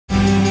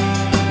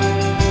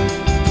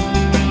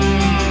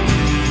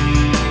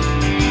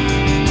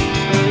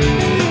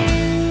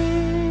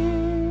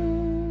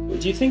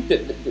you think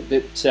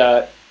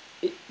that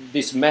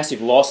this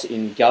massive loss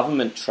in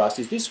government trust,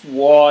 is this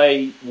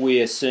why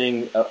we're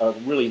seeing a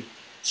really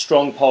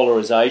strong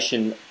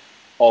polarisation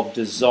of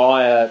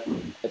desire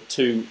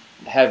to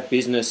have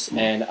business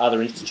and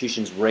other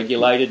institutions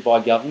regulated by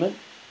government?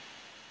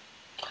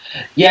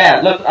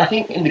 Yeah, look, I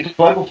think in the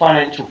global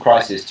financial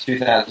crisis,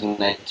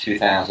 2008,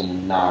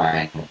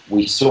 2009,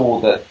 we saw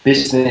that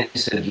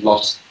business had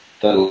lost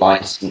the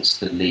license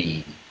to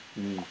lead.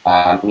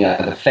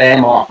 The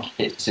fair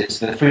market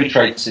system, the free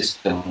trade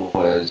system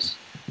was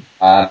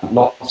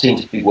not seen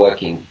to be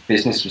working.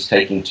 Business was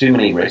taking too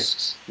many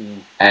risks,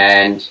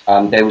 and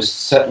there was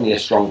certainly a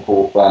strong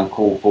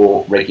call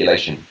for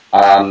regulation.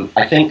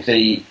 I think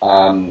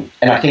and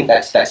I think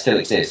that still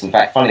exists. In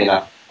fact, funnily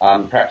enough,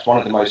 perhaps one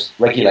of the most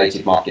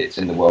regulated markets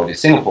in the world is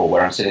Singapore,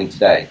 where I'm sitting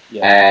today.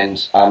 Yeah. And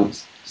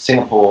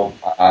Singapore,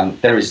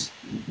 there is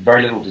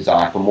very little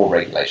desire for more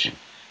regulation.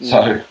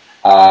 So,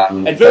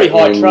 and very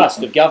high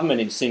trust of government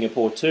in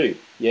Singapore too.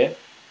 Yeah.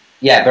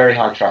 Yeah, very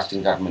high trust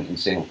in government in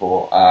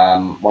Singapore.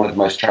 One of the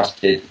most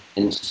trusted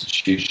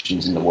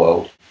institutions in the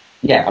world.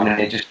 Yeah, I mean,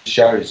 it just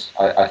shows,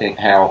 I think,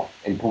 how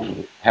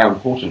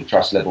important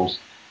trust levels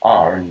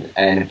are, and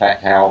in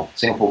fact how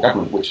Singapore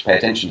government, which pay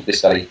attention to this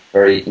study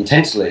very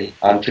intensely,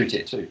 treat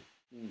it too.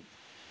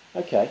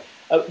 Okay.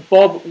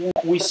 Bob,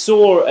 we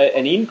saw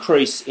an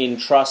increase in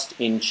trust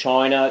in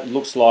China. It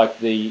looks like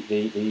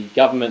the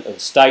government of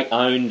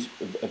state-owned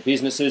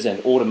businesses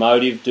and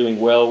automotive doing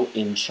well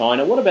in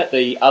China. What about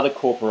the other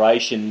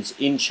corporations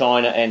in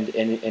China and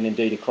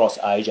indeed across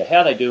Asia? How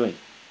are they doing?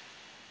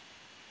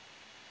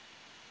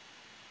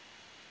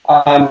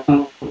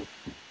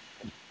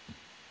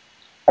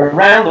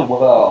 Around the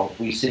world,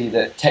 we see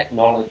that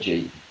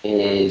technology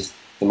is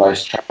the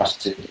most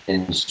trusted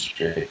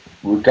industry,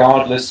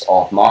 regardless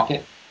of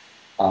market.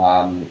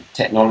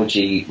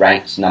 Technology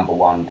ranks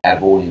 #1 out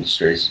of all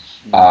industries,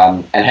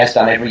 and has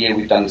done every year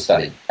we've done the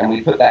study. And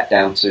we put that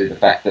down to the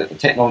fact that the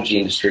technology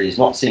industry is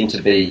not seen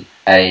to be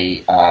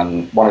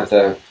one of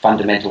the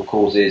fundamental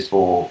causes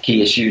for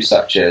key issues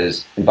such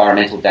as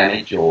environmental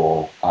damage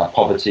or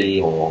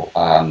poverty or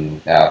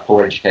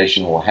poor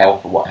education or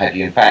health or what have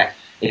you. In fact,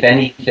 if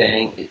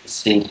anything, it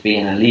seems to be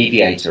an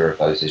alleviator of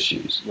those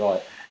issues.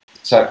 Right.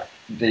 So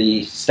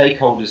the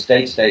stakeholders'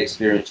 day-to-day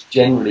experience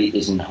generally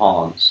is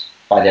enhanced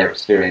by their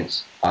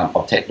experience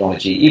of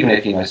technology. Even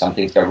if, some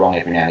things go wrong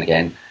every now and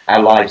again,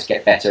 our lives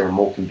get better and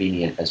more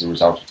convenient as a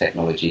result of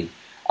technology.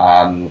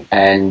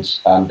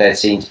 They're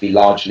seen to be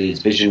largely as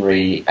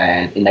visionary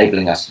and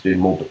enabling us to do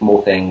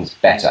more things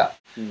better.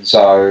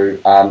 So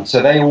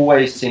they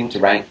always seem to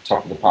rank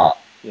top of the pile.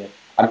 Yeah.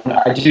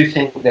 I do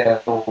think there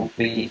will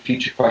be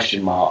future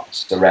question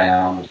marks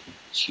around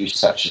issues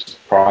such as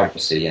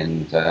privacy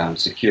and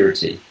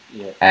security.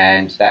 Yeah.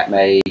 And that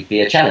may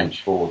be a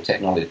challenge for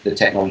the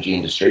technology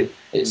industry.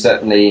 It's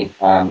certainly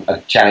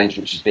a challenge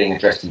which is being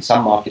addressed in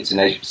some markets in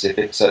Asia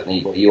Pacific,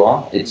 certainly where you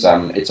are. It's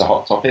a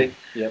hot topic.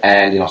 Yep.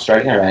 And in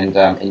Australia and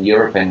in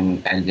Europe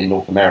and in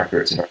North America,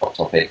 it's a very hot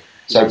topic.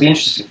 So it'd be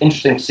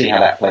interesting to see how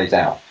that plays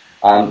out.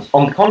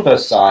 On the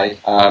converse side,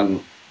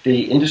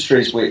 the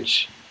industries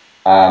which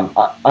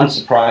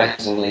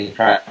unsurprisingly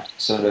perhaps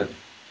sort of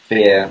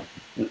fare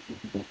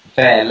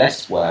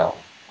less well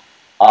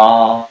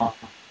are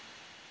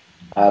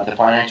the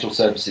financial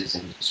services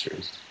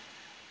industries,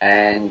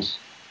 and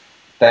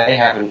they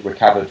haven't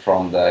recovered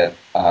from the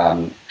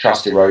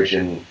trust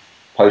erosion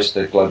post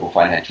the global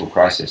financial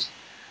crisis.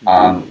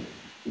 On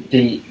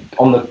the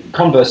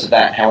converse of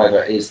that,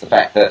 however, is the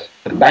fact that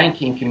the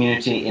banking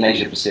community in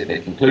Asia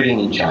Pacific, including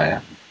in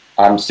China,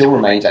 still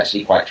remains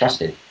actually quite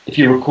trusted. If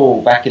you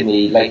recall, back in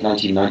the late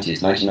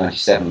 1990s,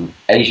 1997,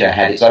 Asia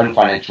had its own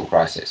financial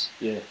crisis.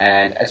 Yeah.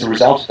 And as a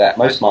result of that,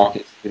 most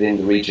markets within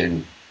the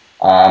region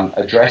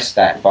addressed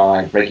that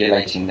by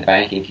regulating the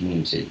banking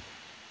community.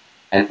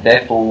 And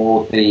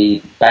therefore,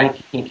 the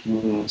banking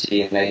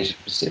community in Asia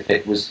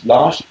Pacific was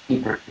largely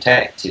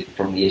protected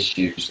from the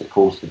issues that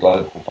caused the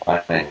global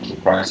financial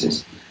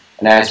crisis.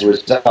 And as a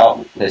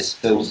result, they're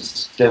still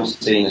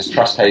seen as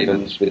trust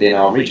havens within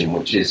our region,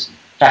 which is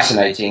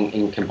fascinating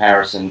in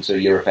comparison to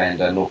Europe and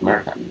North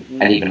America,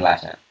 and even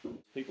Latin.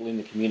 People in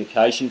the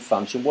communication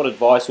function, what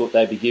advice ought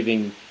they be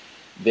giving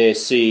their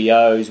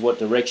CEOs? What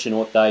direction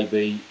ought they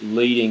be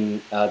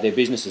leading their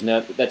businesses?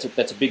 Now, that's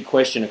a big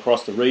question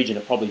across the region.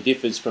 It probably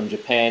differs from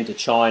Japan to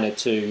China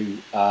to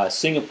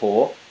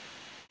Singapore.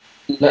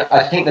 Look,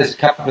 I think there's a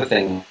couple of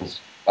things.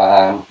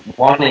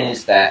 One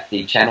is that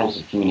the channels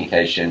of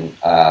communication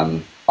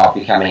are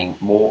becoming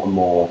more and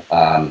more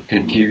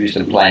confused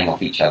and playing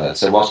off each other.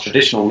 So whilst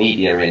traditional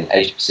media in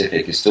Asia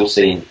Pacific is still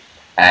seen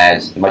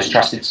as the most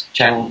trusted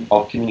channel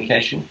of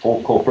communication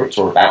for corporates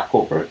or about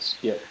corporates,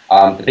 yeah.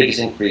 The biggest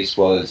increase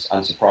was,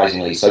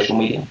 unsurprisingly, social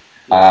media.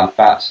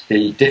 But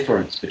the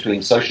difference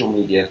between social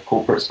media,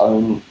 corporates'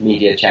 own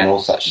media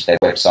channels such as their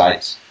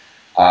websites,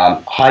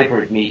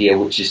 hybrid media,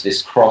 which is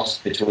this cross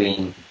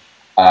between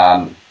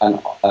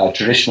a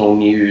traditional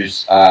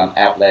news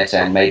outlet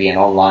and maybe an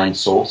online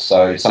source,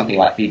 so something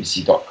like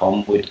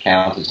BBC.com would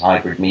count as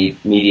hybrid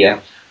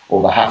media,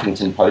 or the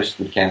Huffington Post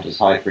would count as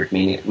hybrid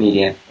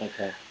media,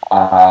 Okay.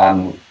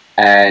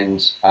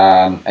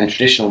 and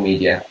traditional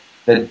media.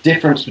 The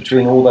difference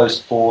between all those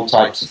four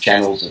types of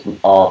channels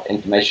of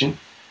information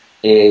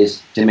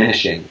is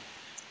diminishing,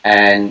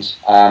 and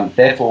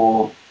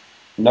therefore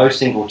no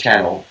single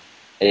channel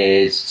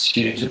is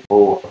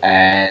suitable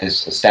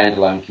as a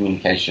standalone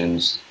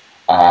communications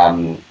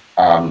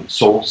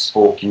source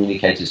for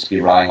communicators to be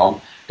relying on.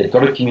 They've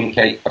got to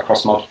communicate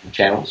across multiple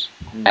channels,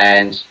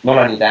 and not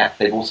only that,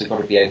 they've also got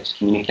to be able to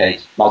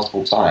communicate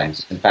multiple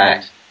times. In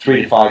fact,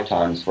 3 to 5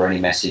 times for any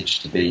message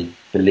to be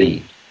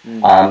believed.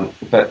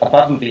 But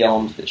above and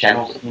beyond the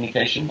channels of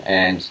communication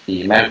and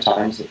the amount of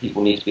times that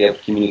people need to be able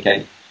to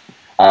communicate,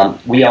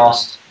 we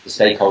asked the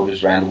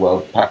stakeholders around the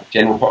world,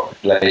 general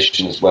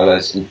population as well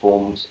as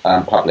informed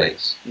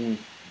publics,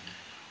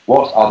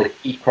 what are the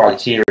key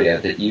criteria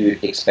that you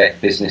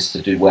expect business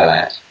to do well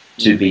at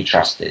to be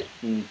trusted?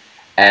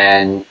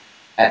 And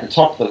at the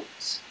top of the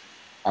list,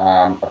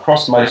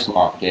 across most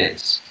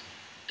markets,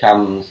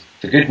 comes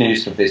the good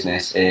news for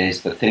business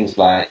is that things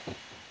like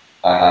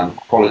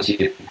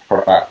quality of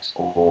product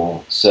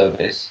or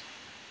service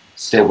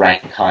still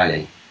rank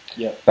highly.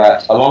 Yep.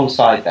 But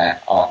alongside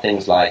that are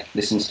things like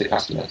listens to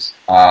customers,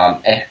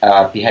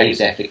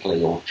 behaves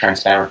ethically or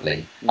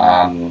transparently,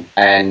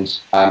 and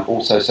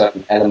also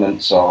certain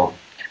elements of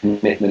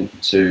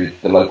commitment to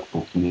the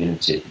local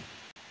community,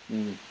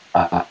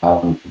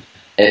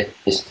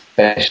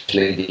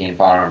 especially the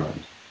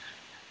environment.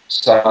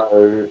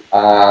 So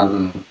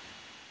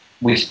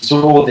we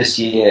saw this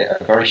year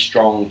a very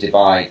strong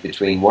divide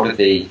between what are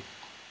the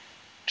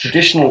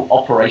traditional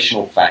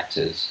operational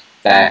factors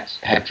that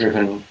have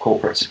driven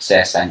corporate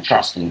success and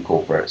trust in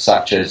corporate,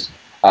 such as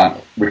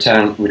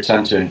return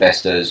to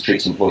investors,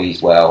 treats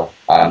employees well,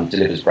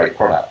 delivers great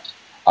product.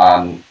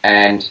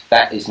 And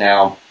that is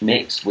now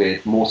mixed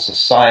with more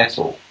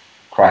societal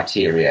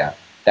criteria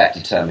that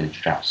determine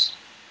trust.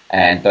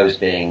 And those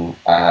being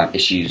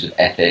issues of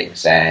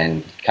ethics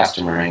and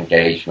customer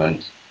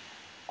engagement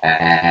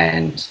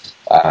and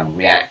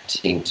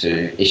reacting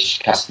to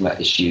customer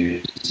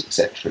issues,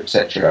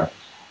 etc.,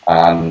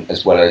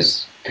 as well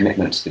as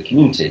commitment to the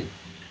community.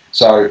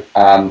 So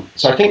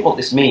I think what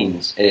this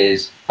means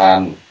is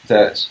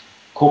that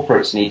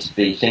corporates need to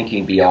be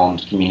thinking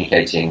beyond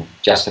communicating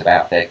just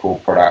about their core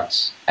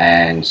products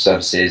and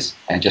services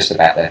and just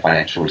about their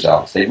financial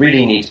results. They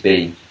really need to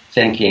be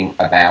thinking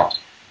about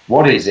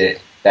what is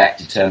it that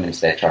determines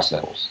their trust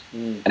levels.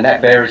 And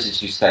that varies,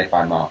 as you say,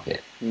 by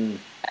market. And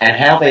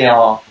how they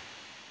are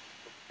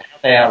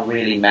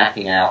really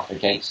mapping out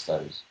against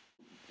those.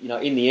 You know,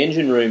 in the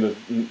engine room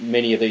of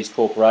many of these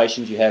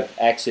corporations, you have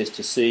access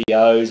to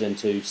CEOs and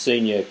to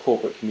senior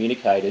corporate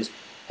communicators.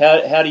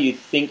 How do you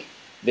think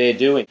they're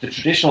doing? The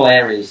traditional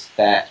areas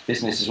that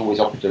business has always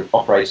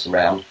operates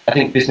around, I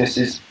think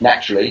businesses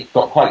naturally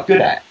got quite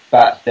good at,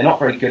 but they're not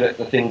very good at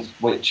the things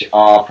which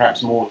are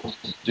perhaps more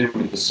to do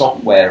with the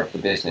software of the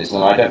business.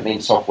 And I don't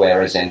mean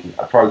software as in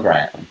a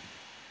program,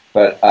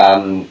 but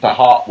the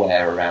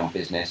hardware around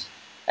business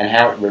and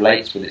how it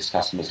relates with its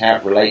customers, how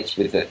it relates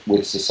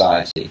with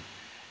society.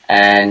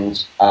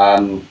 And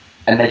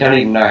they don't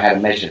even know how to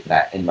measure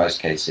that in most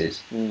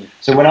cases.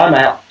 So when I'm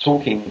out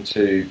talking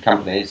to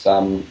companies,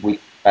 we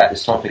about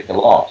this topic a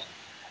lot,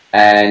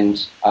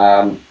 and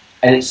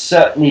it's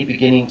certainly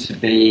beginning to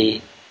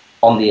be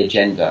on the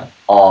agenda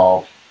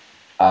of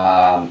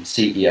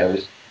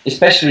CEOs,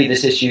 especially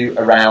this issue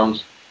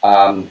around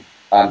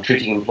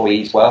treating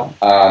employees well,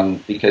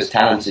 because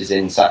talent is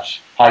in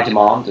such high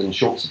demand and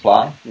short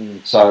supply.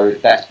 So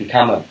that's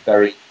become a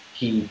very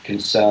key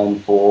concern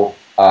for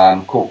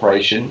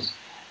corporations,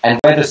 and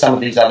whether some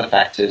of these other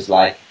factors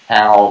like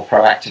how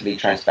proactively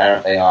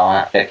transparent they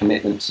are, their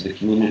commitment to the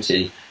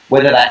community,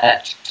 whether that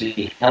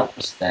actually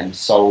helps them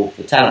solve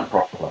the talent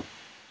problem.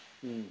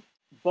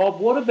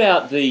 Bob, what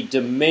about the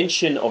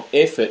dimension of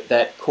effort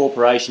that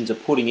corporations are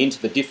putting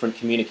into the different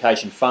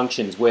communication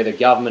functions, whether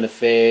government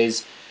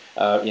affairs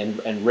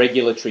and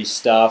regulatory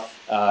stuff,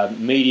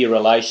 media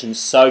relations,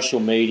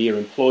 social media,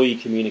 employee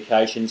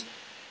communications?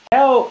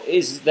 How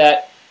is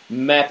that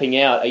mapping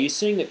out? Are you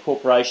seeing that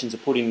corporations are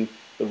putting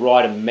the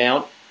right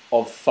amount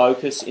of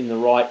focus in the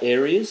right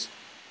areas,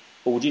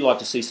 or would you like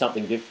to see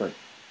something different?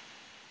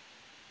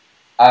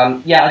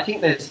 Yeah, I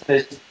think there's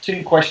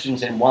two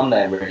questions in one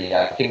there, really.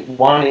 I think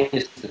one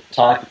is the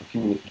type of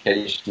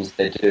communications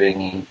they're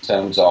doing in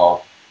terms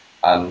of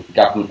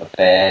government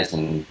affairs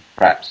and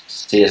perhaps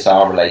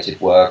CSR-related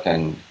work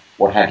and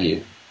what have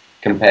you,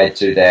 compared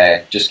to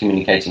their just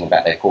communicating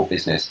about their core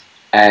business.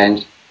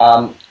 And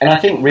I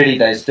think really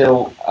there's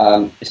still,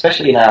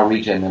 especially in our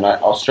region, and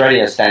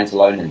Australia stands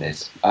alone in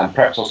this,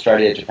 perhaps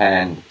Australia,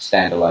 Japan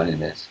stand alone in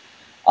this.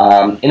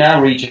 In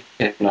our region,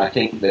 I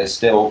think there's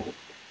still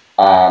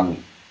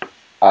an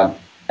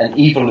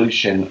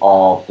evolution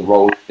of the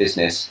role of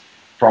business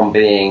from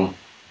being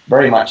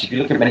very much, if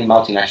you look at many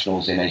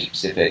multinationals in Asia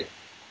Pacific,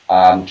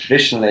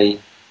 traditionally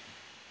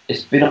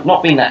it's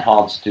not been that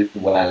hard to do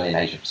well in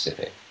Asia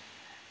Pacific.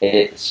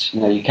 It's,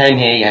 you know, you came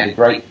here, you had a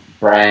great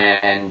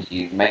brand,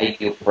 you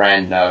made your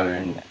brand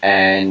known,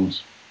 and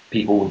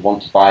people would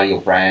want to buy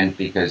your brand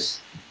because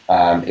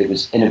it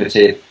was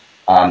innovative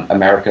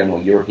American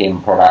or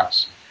European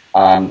products.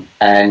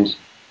 And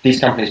these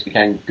companies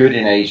became good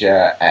in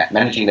Asia at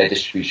managing their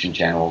distribution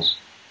channels,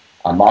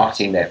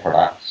 marketing their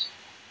products,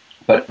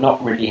 but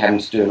not really having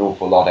to do an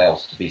awful lot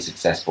else to be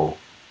successful.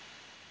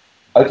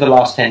 Over the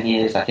last 10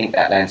 years, I think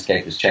that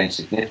landscape has changed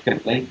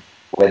significantly,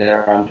 where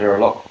they're under a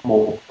lot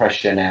more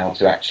pressure now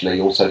to actually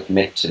also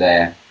commit to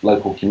their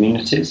local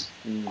communities.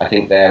 I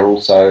think they're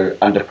also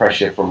under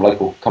pressure from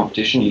local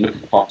competition. You look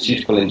at the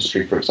pharmaceutical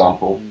industry, for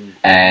example,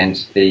 and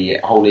the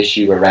whole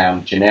issue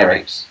around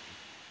generics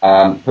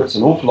puts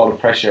an awful lot of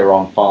pressure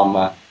on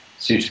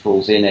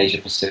pharmaceuticals in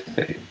Asia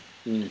Pacific.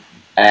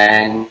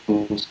 And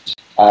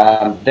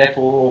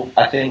therefore,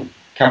 I think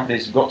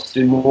companies have got to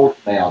do more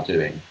than they are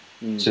doing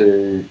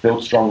to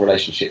build strong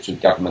relationships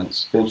with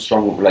governments, build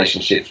strong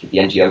relationships with the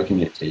NGO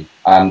community.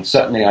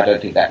 Certainly, I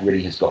don't think that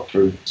really has got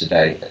through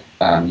today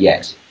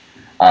yet.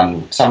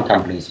 Some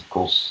companies, of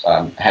course,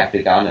 have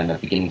begun and are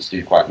beginning to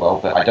do quite well,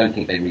 but I don't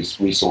think they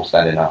resource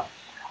that enough.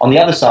 On the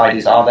other side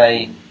is, are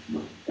they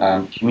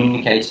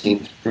communicating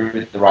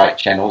through the right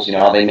channels? You know,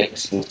 are they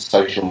mixing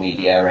social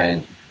media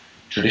and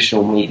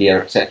traditional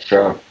media,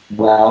 etc.?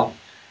 Well,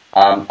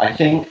 I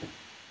think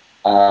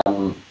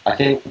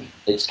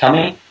it's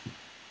coming.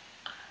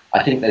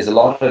 I think there's a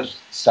lot of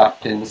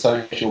stuff in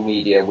social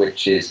media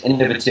which is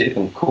innovative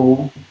and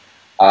cool,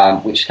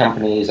 which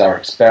companies are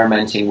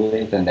experimenting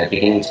with, and they're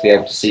beginning to be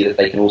able to see that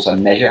they can also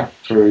measure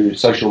through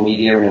social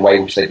media in a way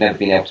which they've never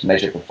been able to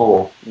measure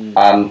before.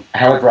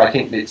 However, I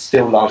think that it's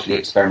still largely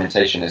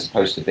experimentation as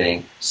opposed to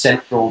being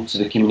central to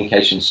the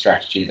communication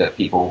strategy that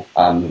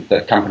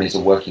that companies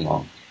are working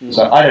on.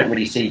 So I don't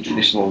really see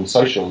traditional and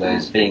social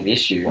as being the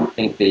issue. I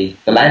think the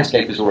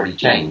landscape has already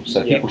changed,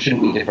 so people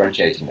shouldn't be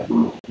differentiating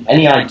them.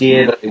 Any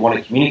idea that they want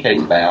to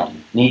communicate about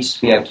needs to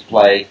be able to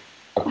play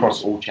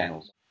across all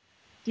channels.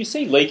 Do you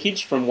see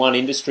leakage from one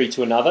industry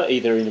to another,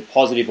 either in a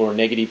positive or a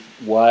negative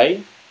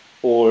way?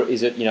 Or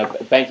is it, you know,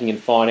 banking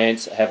and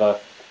finance are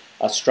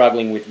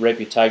struggling with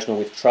reputation or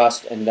with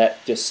trust, and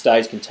that just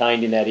stays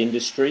contained in that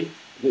industry?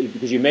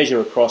 Because you measure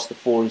across the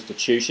four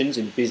institutions,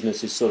 and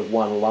business is sort of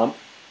one lump.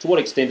 To what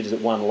extent is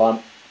it one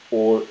lump,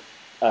 or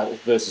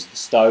versus the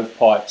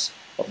stovepipes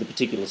of the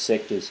particular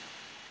sectors?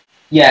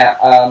 Yeah,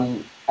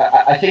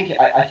 I think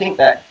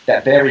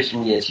that varies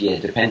from year to year,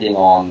 depending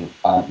on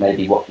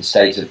maybe what the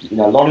state of, you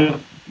know, a lot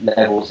of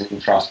levels in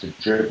trust are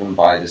driven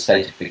by the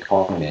state of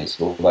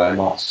economies, although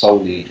not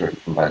solely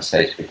driven by the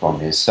state of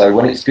economies. So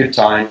when it's good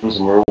times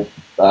and we're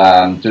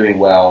all doing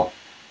well,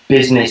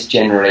 business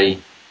generally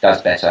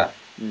does better.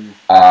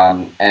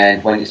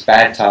 And when it's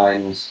bad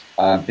times,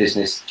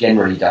 business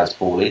generally does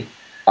poorly.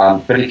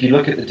 But if you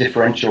look at the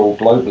differential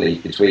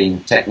globally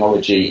between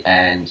technology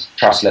and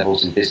trust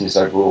levels in business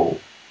overall,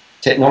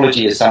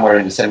 technology is somewhere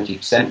in the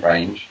 70%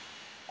 range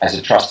as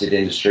a trusted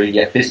industry,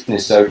 yet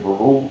business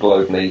overall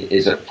globally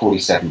is at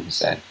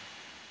 47%.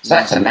 So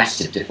that's a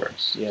massive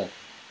difference. Yeah.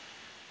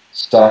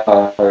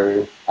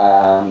 So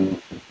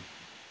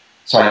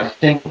I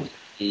think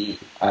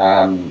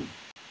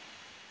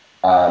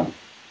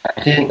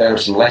I think there are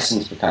some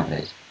lessons for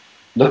companies.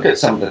 Look at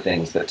some of the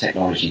things that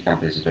technology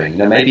companies are doing. You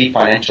know, maybe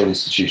financial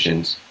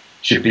institutions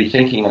should be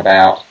thinking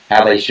about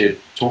how they should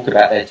talk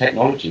about their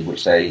technology,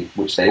 which they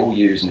all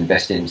use and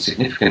invest in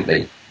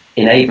significantly,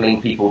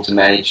 enabling people to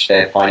manage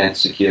their finance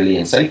securely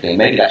and safely. And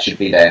maybe that should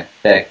be their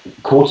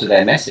core to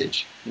their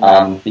message,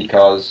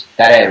 because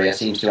that area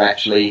seems to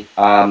actually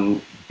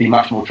be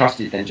much more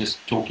trusted than just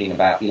talking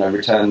about, you know,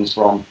 returns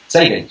from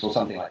savings or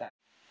something like that.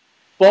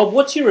 Bob,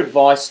 what's your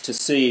advice to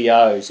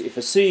CEOs? If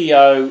a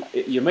CEO,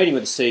 you're meeting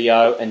with a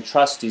CEO and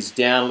trust is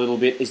down a little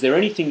bit, is there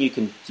anything you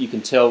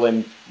can tell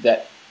them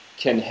that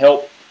can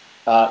help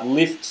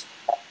lift,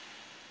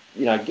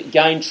 you know,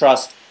 gain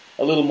trust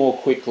a little more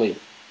quickly,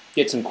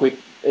 get some quick,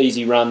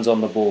 easy runs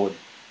on the board?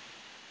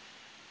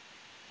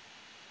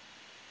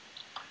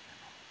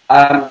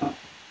 I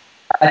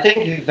think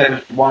if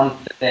there's one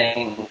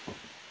thing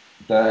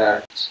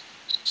that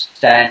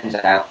stands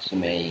out to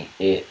me,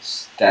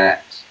 it's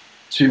that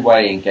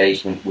two-way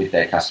engagement with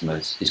their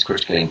customers is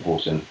critically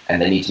important, and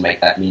they need to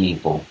make that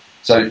meaningful.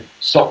 So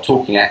stop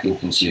talking at your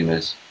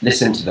consumers,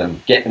 listen to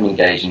them, get them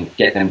engaged, and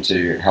get them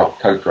to help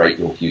co-create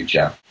your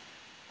future.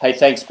 Hey,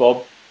 thanks,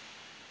 Bob.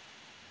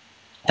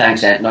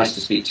 Thanks, Ant. Nice to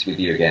speak with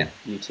you again.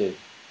 You too.